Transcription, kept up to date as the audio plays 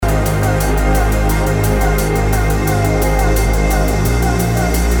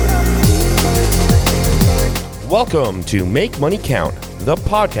Welcome to Make Money Count, the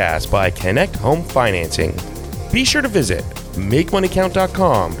podcast by Connect Home Financing. Be sure to visit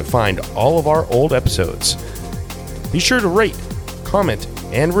MakeMoneyCount.com to find all of our old episodes. Be sure to rate, comment,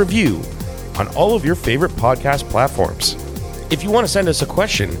 and review on all of your favorite podcast platforms. If you want to send us a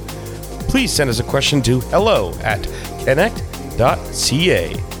question, please send us a question to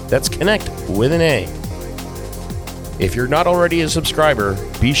hello@connect.ca. That's Connect with an A. If you're not already a subscriber,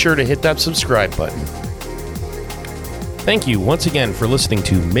 be sure to hit that subscribe button. Thank you once again for listening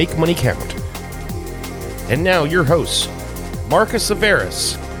to Make Money Count. And now your hosts, Marcus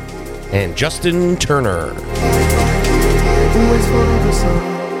Severus and Justin Turner.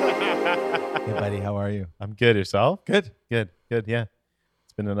 Hey, buddy, how are you? I'm good. Yourself? Good. Good. Yeah.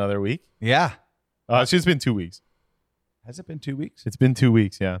 It's been another week. Yeah. It's just been 2 weeks. Has it been 2 weeks? It's been 2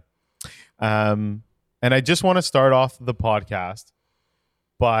 weeks, yeah. And I just want to start off the podcast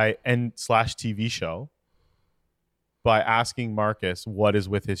 /TV show by asking Marcus what is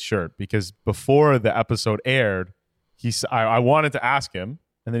with his shirt, because before the episode aired, I wanted to ask him,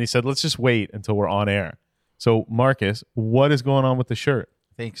 and then he said, let's just wait until we're on air. So, Marcus, what is going on with the shirt?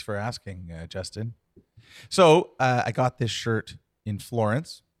 Thanks for asking, Justin. So I got this shirt in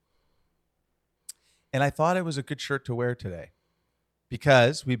Florence, and I thought it was a good shirt to wear today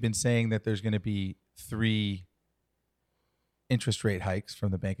because we've been saying that there's going to be 3 interest rate hikes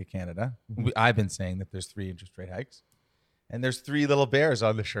from the Bank of Canada. I've been saying that there's 3 interest rate hikes, and there's 3 little bears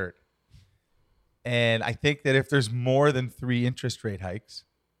on the shirt. And I think that if there's more than 3 interest rate hikes,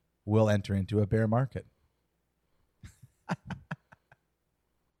 we'll enter into a bear market.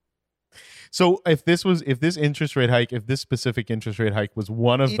 So if this specific interest rate hike was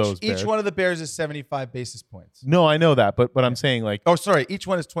one of those bears. Each one of the bears is 75 basis points. No, I know that, but I'm saying like. Oh, sorry. Each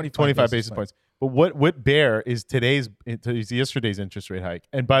one is 25 basis points. But what bear is yesterday's interest rate hike?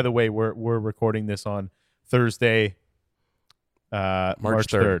 And by the way, we're recording this on Thursday, March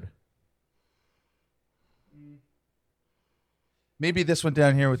 3rd. Maybe this one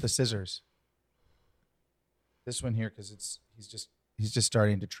down here with the scissors. This one here, because he's just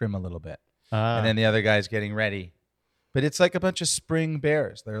starting to trim a little bit. And then the other guy's getting ready. But it's like a bunch of spring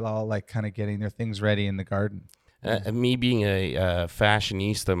bears. They're all like kind of getting their things ready in the garden. Me being a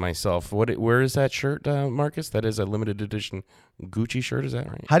fashionista myself, where is that shirt, Marcus? That is a limited edition Gucci shirt, is that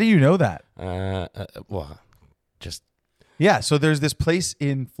right? How do you know that? Yeah, so there's this place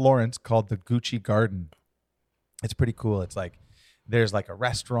in Florence called the Gucci Garden. It's pretty cool. It's like there's like a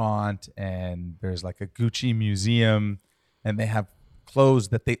restaurant and there's like a Gucci museum, and they have clothes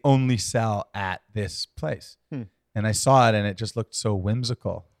that they only sell at this place. And I saw it and it just looked so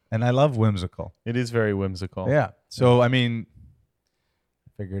whimsical. And I love whimsical. It is very whimsical. Yeah. So, I mean,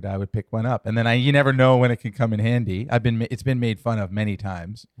 I figured I would pick one up. And then you never know when it can come in handy. It's been made fun of many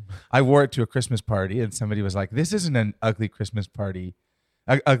times. I wore it to a Christmas party and somebody was like, this isn't an ugly Christmas party,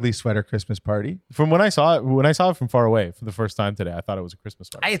 ugly sweater Christmas party. From when I saw it from far away for the first time today, I thought it was a Christmas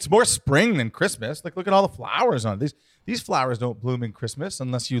sweater. It's more spring than Christmas. Like, look at all the flowers on it. These flowers don't bloom in Christmas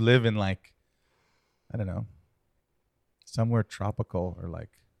unless you live in like, I don't know, somewhere tropical or like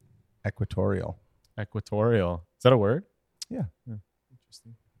equatorial. Equatorial. Is that a word? Yeah.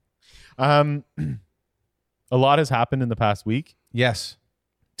 Interesting. A lot has happened in the past week. Yes.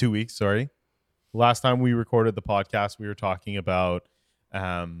 2 weeks, sorry. Last time we recorded the podcast, we were talking about,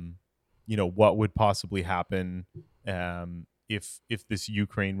 what would possibly happen if this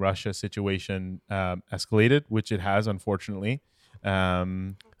Ukraine-Russia situation escalated, which it has, unfortunately.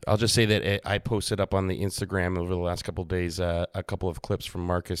 I'll just say that I posted up on the Instagram over the last couple of days a couple of clips from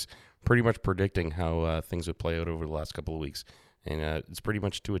Marcus pretty much predicting how things would play out over the last couple of weeks. And it's pretty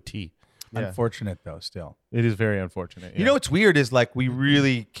much to a T. Yeah. Unfortunate, though, still. It is very unfortunate. Yeah. You know what's weird is like we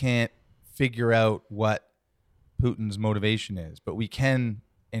really can't figure out what Putin's motivation is, but we can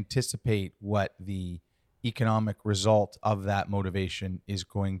anticipate what the economic result of that motivation is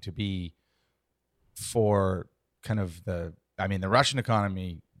going to be for kind of the Russian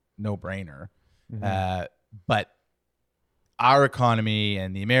economy, no brainer. Mm-hmm. But our economy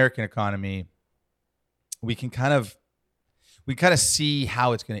and the American economy, we can kind of see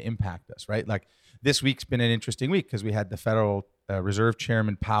how it's going to impact us, right? Like this week's been an interesting week because we had the Federal Reserve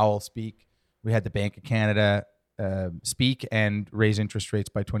Chairman Powell speak. We had the Bank of Canada speak and raise interest rates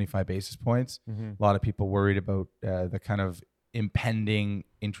by 25 basis points. Mm-hmm. A lot of people worried about the kind of impending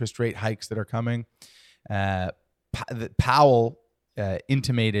interest rate hikes that are coming. Powell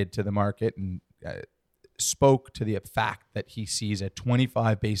intimated to the market and spoke to the fact that he sees a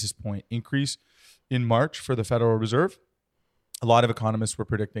 25 basis point increase in March for the Federal Reserve. A lot of economists were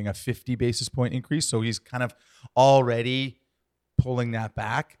predicting a 50 basis point increase. So he's kind of already pulling that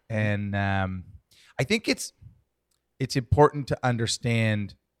back. And I think it's it's important to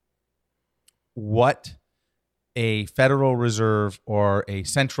understand what a Federal Reserve or a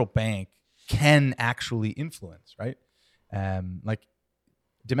central bank can actually influence, right? Like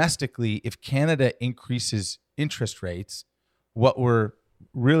domestically, if Canada increases interest rates, what we're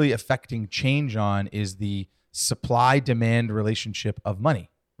really affecting change on is the supply-demand relationship of money,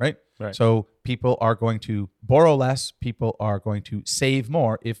 right? So people are going to borrow less, people are going to save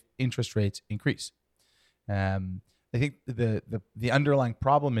more if interest rates increase. I think the underlying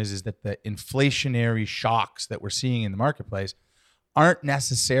problem is that the inflationary shocks that we're seeing in the marketplace aren't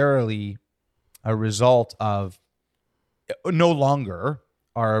necessarily a result of, no longer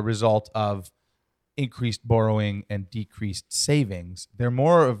are a result of increased borrowing and decreased savings. They're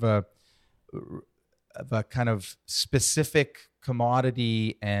more of a kind of specific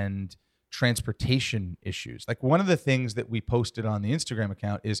commodity and transportation issues. Like one of the things that we posted on the Instagram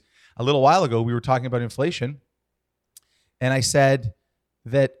account is a little while ago, we were talking about inflation. And I said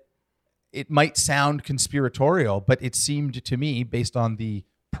that it might sound conspiratorial, but it seemed to me, based on the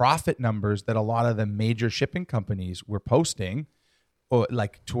profit numbers that a lot of the major shipping companies were posting, or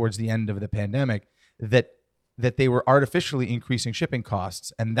like towards the end of the pandemic, that they were artificially increasing shipping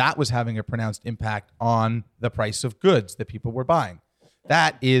costs, and that was having a pronounced impact on the price of goods that people were buying.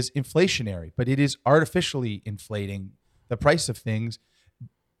 That is inflationary, but it is artificially inflating the price of things,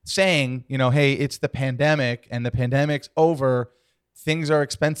 saying, hey, it's the pandemic and the pandemic's over. Things are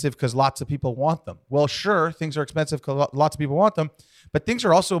expensive because lots of people want them. Well, sure, things are expensive because lots of people want them, but things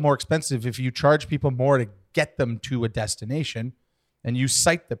are also more expensive if you charge people more to get them to a destination and you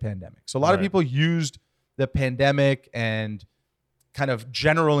cite the pandemic. So a lot of people used the pandemic and kind of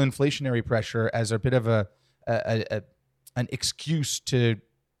general inflationary pressure as a bit of an excuse to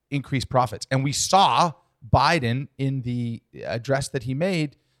increase profits. And we saw Biden in the address that he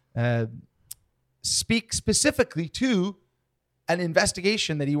made speak specifically to an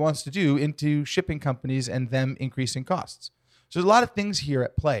investigation that he wants to do into shipping companies and them increasing costs. So there's a lot of things here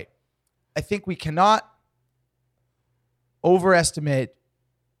at play. I think we cannot overestimate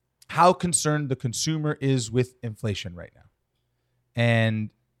how concerned the consumer is with inflation right now. And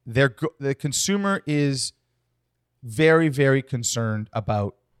the consumer is very, very concerned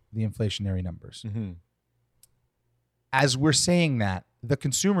about the inflationary numbers. Mm-hmm. As we're saying that, the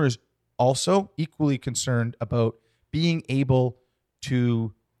consumer is also equally concerned about being able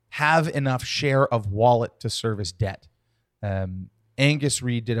to have enough share of wallet to service debt. Angus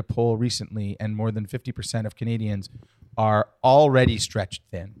Reid did a poll recently, and more than 50% of Canadians are already stretched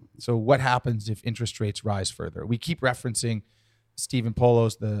thin. So what happens if interest rates rise further? We keep referencing Stephen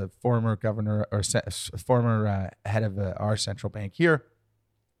Poloz, the former governor or former head of our central bank here,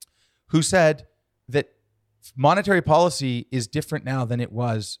 who said that monetary policy is different now than it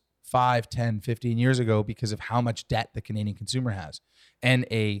was 5, 10, 15 years ago because of how much debt the Canadian consumer has. And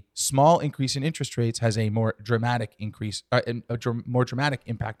a small increase in interest rates has a more dramatic increase, more dramatic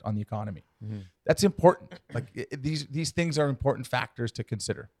impact on the economy. Mm-hmm. That's important. Like these things are important factors to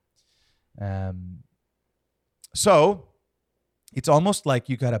consider. So it's almost like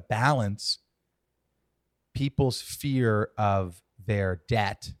you got to balance people's fear of their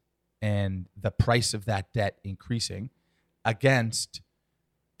debt and the price of that debt increasing against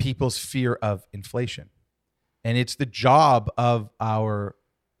people's fear of inflation. And it's the job of our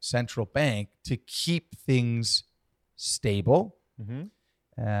central bank to keep things stable.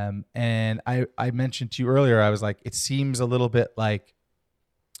 Mm-hmm. And I mentioned to you earlier, I was like, it seems a little bit like,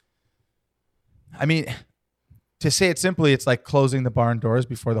 I mean, to say it simply, it's like closing the barn doors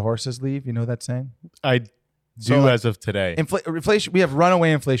before the horses leave. You know that saying? I do, as of today. Inflation. We have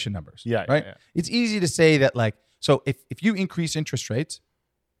runaway inflation numbers. Yeah. Right. Yeah. It's easy to say that, like, so if you increase interest rates,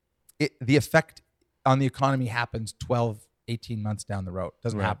 the effect on the economy happens 12, 18 months down the road. It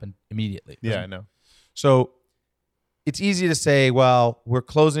doesn't happen immediately. Yeah, I know. So it's easy to say, well, we're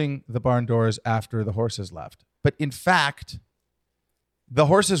closing the barn doors after the horses left. But in fact, the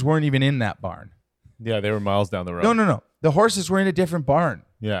horses weren't even in that barn. Yeah, they were miles down the road. No. The horses were in a different barn.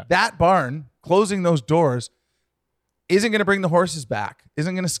 Yeah. That barn, closing those doors, isn't going to bring the horses back,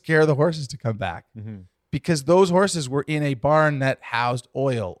 isn't going to scare the horses to come back. Mm-hmm. Because those horses were in a barn that housed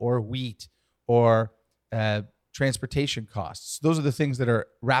oil or wheat or transportation costs. Those are the things that are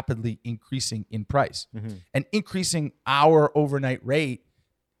rapidly increasing in price. Mm-hmm. And increasing our overnight rate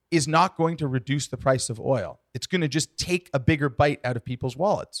is not going to reduce the price of oil. It's going to just take a bigger bite out of people's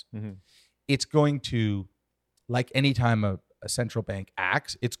wallets. Mm-hmm. It's going to, like any time a central bank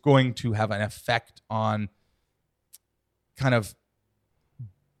acts, it's going to have an effect on kind of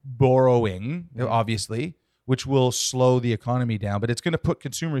borrowing, obviously, which will slow the economy down, but it's going to put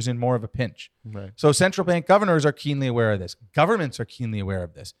consumers in more of a pinch. Right. So central bank governors are keenly aware of this. Governments are keenly aware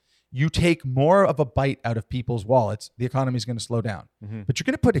of this. You take more of a bite out of people's wallets, the economy is going to slow down. But you're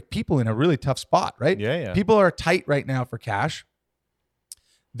going to put people in a really tough spot, right? Yeah. People are tight right now for cash.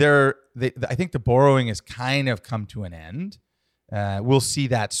 I think the borrowing has kind of come to an end. We'll see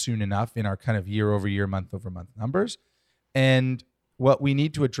that soon enough in our kind of year-over-year, month-over-month numbers. And what we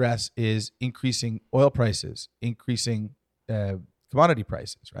need to address is increasing oil prices, increasing commodity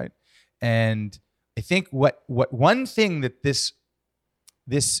prices, right? And I think what one thing that this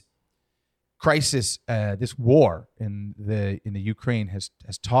crisis, this war in the Ukraine has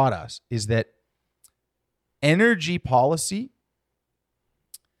taught us is that energy policy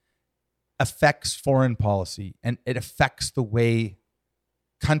affects foreign policy, and it affects the way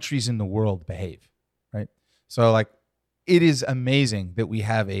countries in the world behave, right? So like, it is amazing that we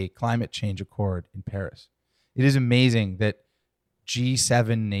have a climate change accord in Paris. It is amazing that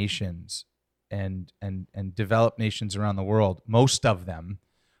G7 nations and developed nations around the world, most of them,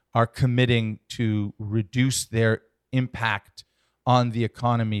 are committing to reduce their impact on the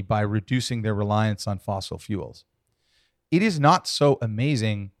economy by reducing their reliance on fossil fuels. It is not so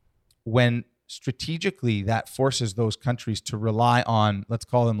amazing when strategically that forces those countries to rely on, let's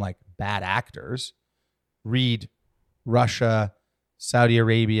call them like bad actors, read Russia, Saudi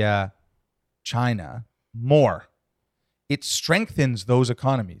Arabia, China, more. It strengthens those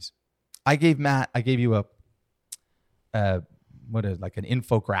economies. I gave you an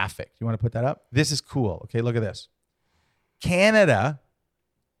infographic. You want to put that up? This is cool. Okay, look at this. Canada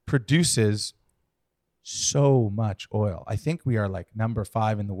produces so much oil. I think we are like number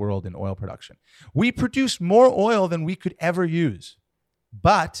 5 in the world in oil production. We produce more oil than we could ever use,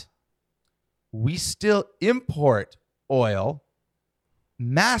 but we still import oil,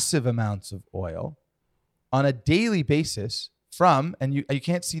 massive amounts of oil, on a daily basis from, and you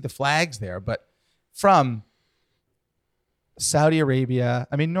can't see the flags there, but from Saudi Arabia.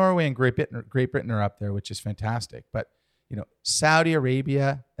 I mean, Norway and Great Britain are up there, which is fantastic. But Saudi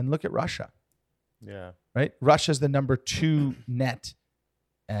Arabia, and look at Russia. Yeah. Right. Russia's the number 2 net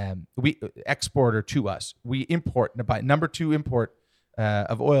exporter to us. We import, number 2 import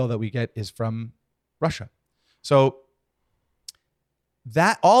of oil that we get is from Russia. So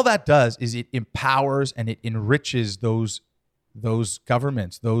that all that does is it empowers and it enriches those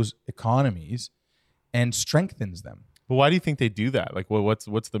governments, those economies, and strengthens them. But why do you think they do that? Like,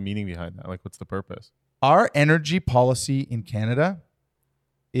 what's the meaning behind that? Like, what's the purpose? Our energy policy in Canada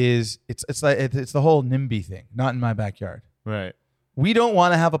is it's the whole NIMBY thing, not in my backyard. Right. We don't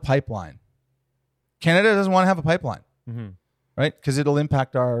want to have a pipeline. Canada doesn't want to have a pipeline, right? Because it'll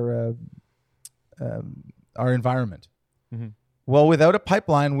impact our environment. Well, without a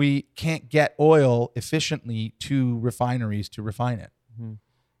pipeline, we can't get oil efficiently to refineries to refine it.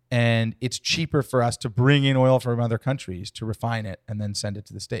 And it's cheaper for us to bring in oil from other countries to refine it and then send it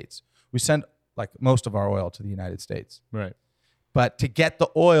to the States. We send like most of our oil to the United States. Right. But to get the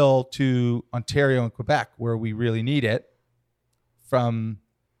oil to Ontario and Quebec, where we really need it, from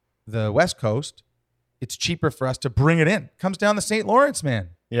the West Coast, it's cheaper for us to bring it in. It comes down the St. Lawrence, man.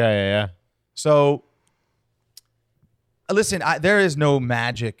 Yeah. So, listen, there is no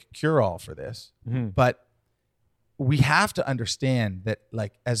magic cure-all for this, but we have to understand that,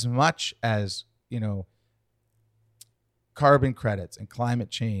 like, as much as, carbon credits and climate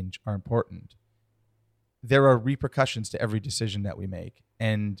change are important, there are repercussions to every decision that we make.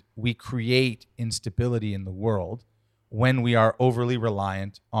 And we create instability in the world when we are overly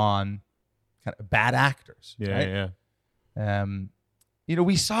reliant on kind of bad actors. Yeah.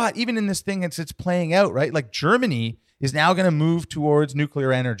 We saw it even in this thing. It's playing out, right? Like Germany is now going to move towards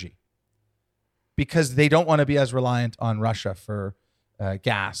nuclear energy because they don't want to be as reliant on Russia for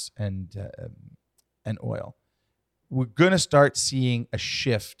gas and oil. We're going to start seeing a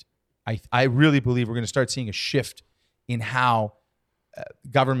shift. I really believe we're going to start seeing a shift in how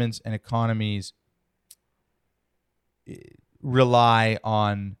governments and economies rely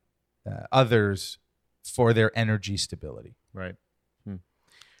on others for their energy stability. Right.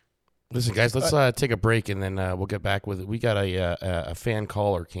 Listen, guys, let's take a break and then we'll get back with it. We got a fan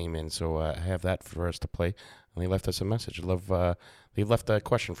caller came in, so I have that for us to play. And they left us a message. They left a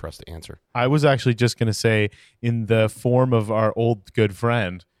question for us to answer. I was actually just going to say, in the form of our old good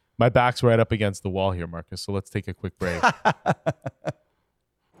friend, my back's right up against the wall here, Marcus. So let's take a quick break.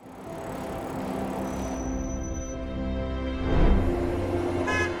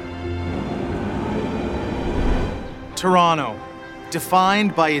 Toronto,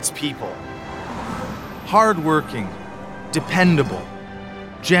 defined by its people. Hardworking, dependable,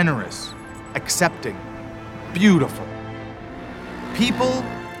 generous, accepting, beautiful. People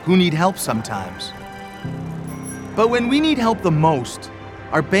who need help sometimes. But when we need help the most,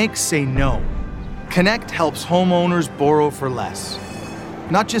 our banks say no. Connect helps homeowners borrow for less.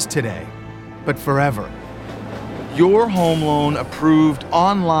 Not just today, but forever. Your home loan approved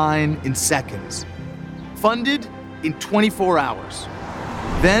online in seconds. Funded in 24 hours.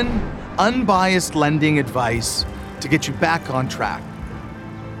 Then, unbiased lending advice to get you back on track.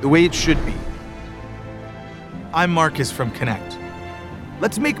 The way it should be. I'm Marcus from Connect.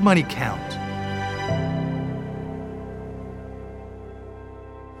 Let's make money count.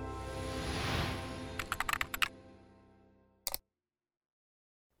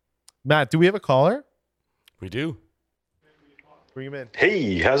 Matt, do we have a caller? We do. Bring him in.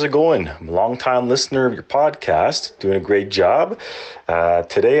 Hey, how's it going? I'm a longtime listener of your podcast, doing a great job.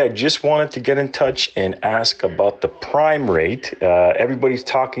 Today, I just wanted to get in touch and ask about the prime rate. Everybody's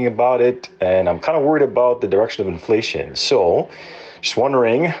talking about it, and I'm kind of worried about the direction of inflation. So, just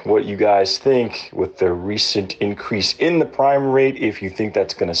wondering what you guys think with the recent increase in the prime rate, if you think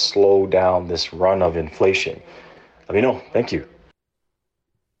that's going to slow down this run of inflation. Let me know. Thank you.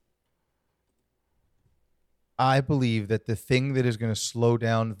 I believe that the thing that is going to slow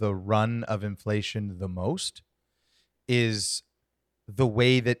down the run of inflation the most is the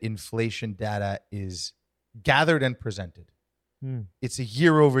way that inflation data is gathered and presented. It's a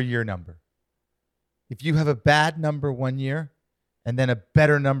year-over-year number. If you have a bad number one year and then a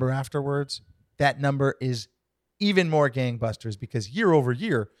better number afterwards, that number is even more gangbusters because year over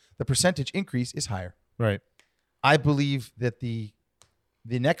year, the percentage increase is higher. Right. I believe that the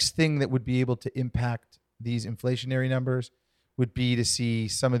next thing that would be able to impact these inflationary numbers would be to see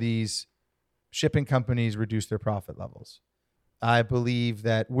some of these shipping companies reduce their profit levels. I believe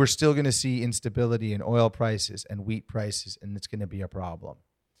that we're still going to see instability in oil prices and wheat prices, and it's going to be a problem.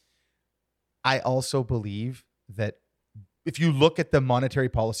 I also believe that if you look at the monetary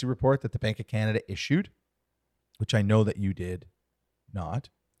policy report that the Bank of Canada issued, which I know that you did not,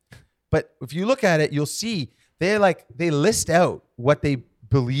 but if you look at it, you'll see they list out what they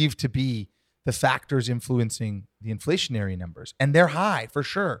believe to be the factors influencing the inflationary numbers. And they're high for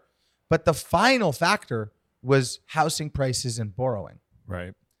sure. But the final factor was housing prices and borrowing.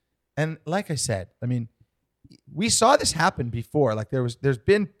 Right. And like I said, I mean, we saw this happen before. Like there's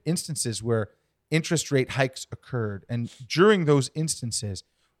been instances where interest rate hikes occurred. And during those instances,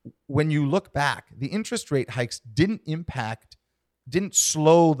 when you look back, the interest rate hikes didn't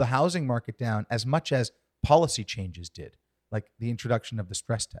slow the housing market down as much as policy changes did, like the introduction of the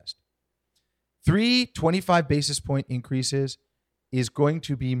stress test. 3 25 basis point increases is going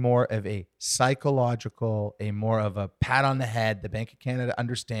to be more of a psychological, more of a pat on the head. The Bank of Canada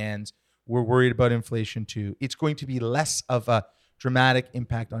understands we're worried about inflation too. It's going to be less of a dramatic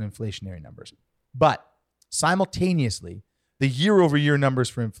impact on inflationary numbers. But simultaneously, the year-over-year numbers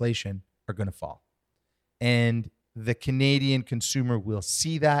for inflation are going to fall. And the Canadian consumer will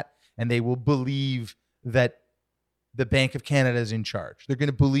see that, and they will believe that the Bank of Canada is in charge. They're going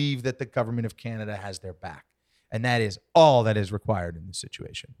to believe that the government of Canada has their back. And that is all that is required in this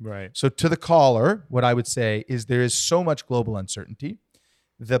situation. Right. So to the caller, what I would say is there is so much global uncertainty.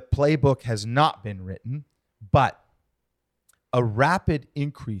 The playbook has not been written, but a rapid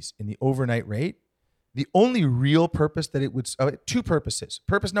increase in the overnight rate, the only real purpose that it would, two purposes.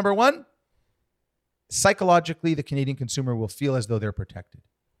 Purpose number one, psychologically, the Canadian consumer will feel as though they're protected.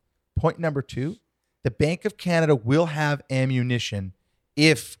 Point number two, the Bank of Canada will have ammunition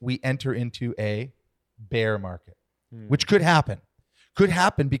if we enter into a bear market, which could happen. Could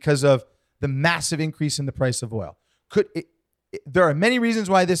happen because of the massive increase in the price of oil. There are many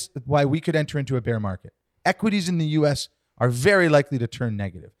reasons why we could enter into a bear market. Equities in the U.S. are very likely to turn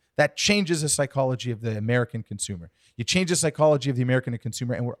negative. That changes the psychology of the American consumer. You change the psychology of the American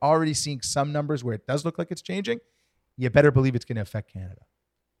consumer, and we're already seeing some numbers where it does look like it's changing. You better believe it's going to affect Canada.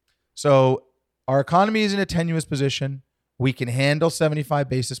 So our economy is in a tenuous position. We can handle 75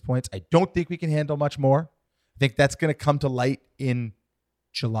 basis points. I don't think we can handle much more. I think that's going to come to light in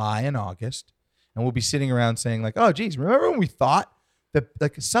July and August. And we'll be sitting around saying like, oh, geez, remember when we thought that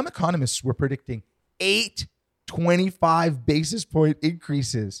like some economists were predicting 25 basis point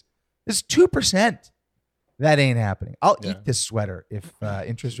increases? It's 2%. That ain't happening. I'll eat this sweater if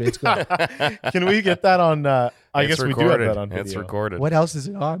interest rates go. Can we get that on? I guess we do have that on video. It's recorded. What else is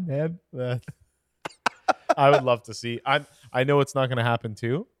it on, man? I would love to see. I know it's not going to happen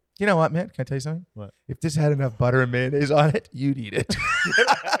too. You know what, man? Can I tell you something? What? If this had enough butter and mayonnaise on it, you'd eat it.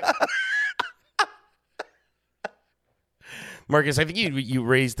 Marcus, I think you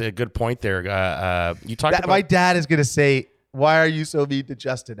raised a good point there. You talked about my dad is going to say, why are you so mean to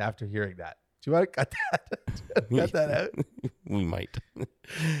Justin after hearing that? you want to cut that out? We might.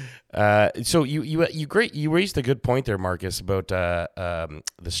 So you raised a good point there, Marcus, about the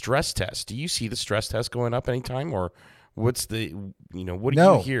stress test. Do you see the stress test going up anytime, or what's the what do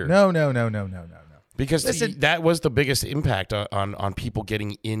you hear? No. Because Listen, that was the biggest impact on people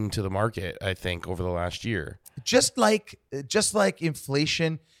getting into the market, I think, over the last year. just like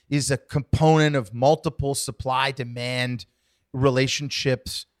inflation is a component of multiple supply demand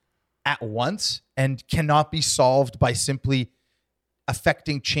relationships at once and cannot be solved by simply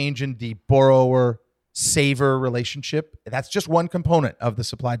affecting change in the borrower saver relationship. That's just one component of the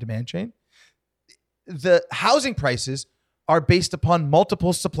supply demand chain. The housing prices are based upon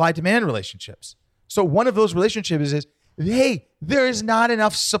multiple supply demand relationships. So one of those relationships is, hey, there is not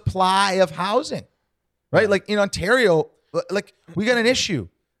enough supply of housing, right? Like in Ontario, like we got an issue,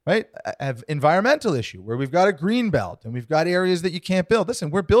 right? An environmental issue where we've got a green belt and we've got areas that you can't build. Listen,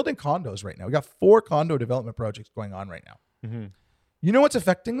 we're building condos right now. We got 4 condo development projects going on right now. Mm-hmm. You know what's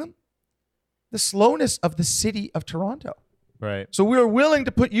affecting them? The slowness of the city of Toronto. Right. So we're willing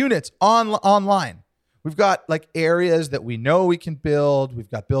to put units online. We've got like areas that we know we can build. We've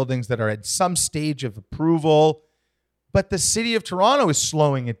got buildings that are at some stage of approval, but the city of Toronto is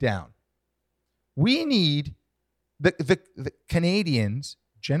slowing it down. We need the Canadians,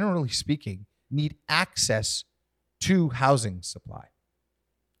 generally speaking, need access to housing supply.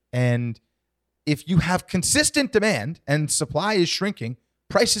 And if you have consistent demand and supply is shrinking,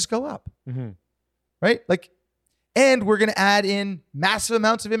 prices go up. Mm-hmm. Right? And we're going to add in massive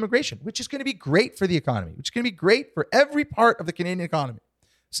amounts of immigration, which is going to be great for the economy, which is going to be great for every part of the Canadian economy.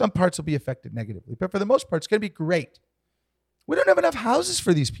 Some parts will be affected negatively, but for the most part, it's going to be great. We don't have enough houses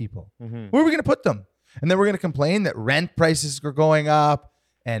for these people. Mm-hmm. Where are we going to put them? And then we're going to complain that rent prices are going up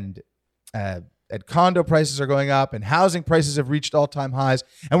and condo prices are going up and housing prices have reached all-time highs.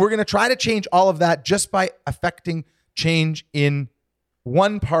 And we're going to try to change all of that just by affecting change in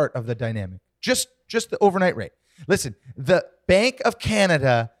one part of the dynamic, just the overnight rate. Listen, the Bank of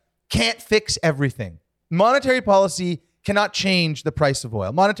Canada can't fix everything. Monetary policy cannot change the price of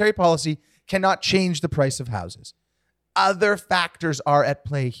oil. Monetary policy cannot change the price of houses. Other factors are at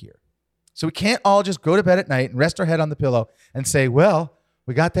play here. So we can't all just go to bed at night and rest our head on the pillow and say, well,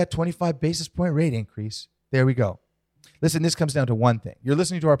 we got that 25 basis point rate increase. There we go. Listen, this comes down to one thing. You're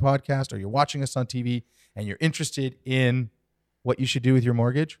listening to our podcast or you're watching us on TV and you're interested in what you should do with your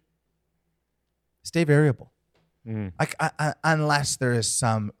mortgage. Stay variable. Mm. Unless there is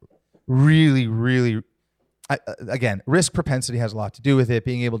some really, again, risk propensity has a lot to do with it.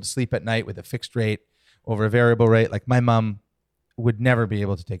 Being able to sleep at night with a fixed rate over a variable rate. Like my mom would never be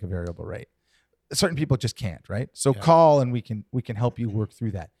able to take a variable rate. Certain people just can't, right? So call and we can help you work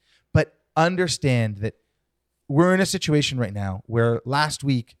through that. But understand that we're in a situation right now where last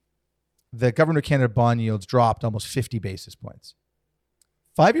week the Government of Canada bond yields dropped almost 50 basis points.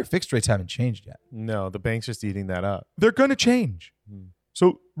 5-year fixed rates haven't changed yet. No, the bank's just eating that up. They're going to change. Mm.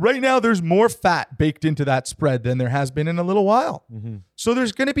 So right now there's more fat baked into that spread than there has been in a little while. Mm-hmm. So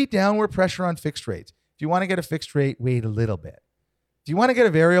there's going to be downward pressure on fixed rates. If you want to get a fixed rate, wait a little bit. If you want to get a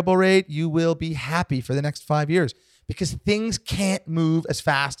variable rate, you will be happy for the next 5 years because things can't move as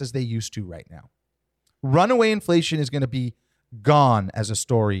fast as they used to right now. Runaway inflation is going to be gone as a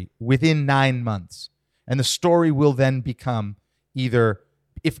story within 9 months. And the story will then become either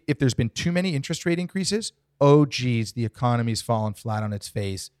if there's been too many interest rate increases, oh, geez, the economy's fallen flat on its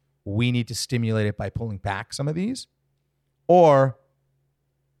face. We need to stimulate it by pulling back some of these. Or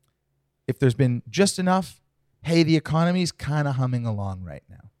if there's been just enough, hey, the economy's kind of humming along right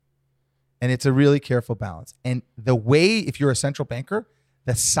now. And it's a really careful balance. And the way, if you're a central banker,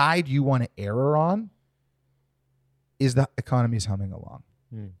 the side you want to err on is the economy's humming along.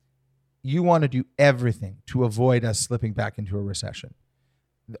 Mm. You want to do everything to avoid us slipping back into a recession.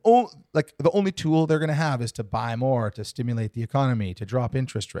 The only tool they're going to have is to buy more, to stimulate the economy, to drop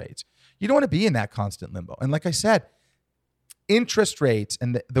interest rates. You don't want to be in that constant limbo. And like I said, interest rates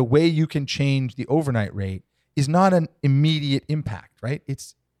and the way you can change the overnight rate is not an immediate impact, right?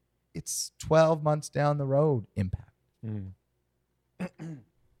 It's 12 months down the road impact. Mm.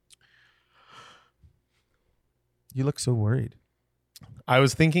 You look so worried. I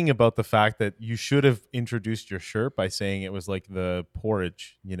was thinking about the fact that you should have introduced your shirt by saying it was like the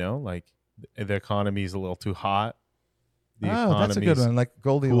porridge, like the economy is a little too hot. That's a good one, like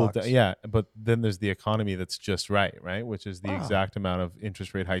Goldilocks. Cool, yeah, but then there's the economy that's just right, which is the exact amount of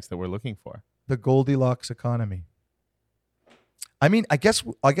interest rate hikes that we're looking for. The Goldilocks economy. I mean, I guess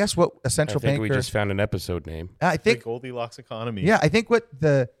what a central banker. I think we just found an episode name. I think the Goldilocks economy. Yeah, I think what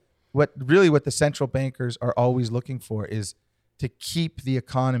the central bankers are always looking for is to keep the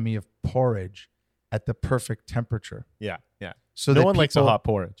economy of porridge at the perfect temperature. Yeah. Yeah. So No that one likes a people- hot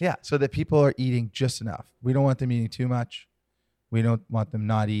porridge. Yeah, so that people are eating just enough. We don't want them eating too much. We don't want them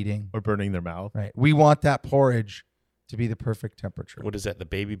not eating. Or burning their mouth. Right. We want that porridge to be the perfect temperature. What is that? The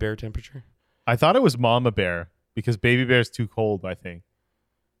baby bear temperature? I thought it was Mama Bear because Baby Bear is too cold, I think.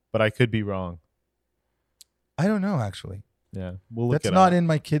 But I could be wrong. I don't know, actually. Yeah. We'll look That's it not up. in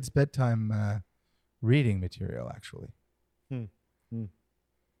my kids' bedtime reading material, actually.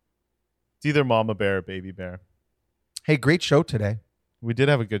 It's either Mama Bear or Baby Bear. Hey, great show today. We did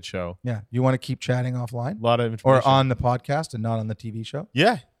have a good show. Yeah. You want to keep chatting offline? A lot of information. Or on the podcast and not on the TV show?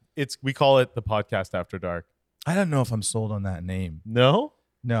 Yeah. We call it the Podcast After Dark. I don't know if I'm sold on that name. No?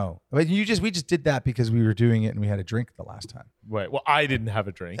 No. But we just did that because we were doing it and we had a drink the last time. Wait. Well, I didn't have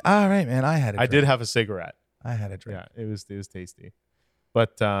a drink. All right, man. I had a I drink. did have a cigarette. I had a drink. Yeah. It was tasty.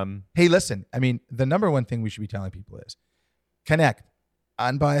 But Hey, listen, I mean, the number one thing we should be telling people is connect,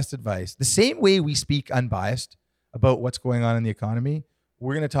 unbiased advice. The same way we speak unbiased about what's going on in the economy,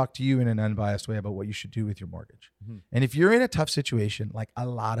 we're going to talk to you in an unbiased way about what you should do with your mortgage. And if you're in a tough situation, like a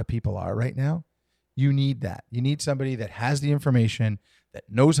lot of people are right now, you need that. You need somebody that has the information, that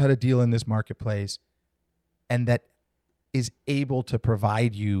knows how to deal in this marketplace, and that is able to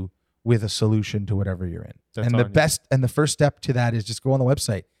provide you with a solution to whatever you're in. That's And on the you. best and the first step to that is just go on the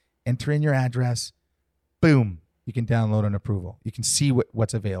website, enter in your address, boom, you can download an approval. You can see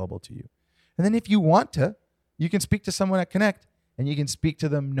what's available to you. And then if you want to, you can speak to someone at Connect, and you can speak to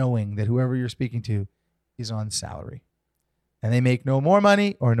them knowing that whoever you're speaking to is on salary. And they make no more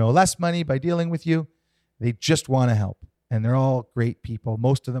money or no less money by dealing with you. They just want to help. And they're all great people.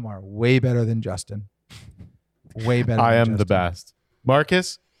 Most of them are way better than Justin. Way better I than am Justin. the best.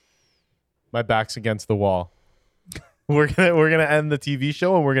 Marcus, my back's against the wall. We're gonna end the TV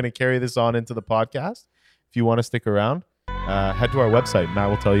show and we're gonna carry this on into the podcast. If you want to stick around, head to our website. Matt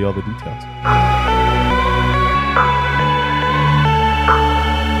will tell you all the details.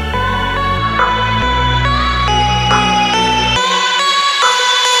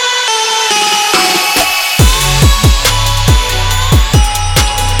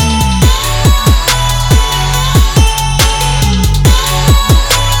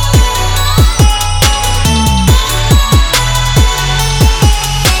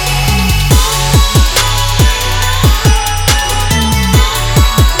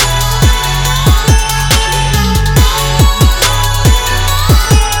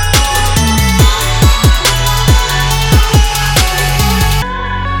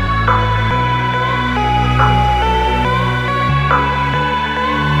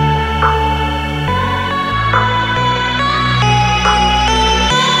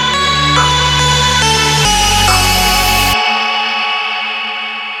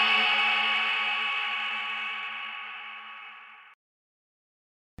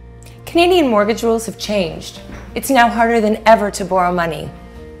 Canadian mortgage rules have changed. It's now harder than ever to borrow money.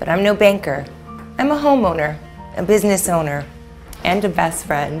 But I'm no banker. I'm a homeowner, a business owner, and a best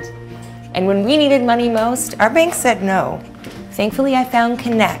friend. And when we needed money most, our bank said no. Thankfully, I found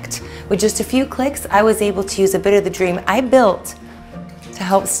Connect. With just a few clicks, I was able to use a bit of the dream I built to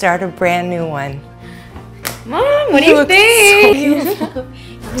help start a brand new one. Mom, what do you think?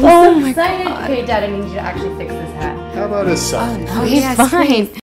 Oh my God. Okay, Dad, I need you to actually fix this hat. How about a son? Oh, he's fine.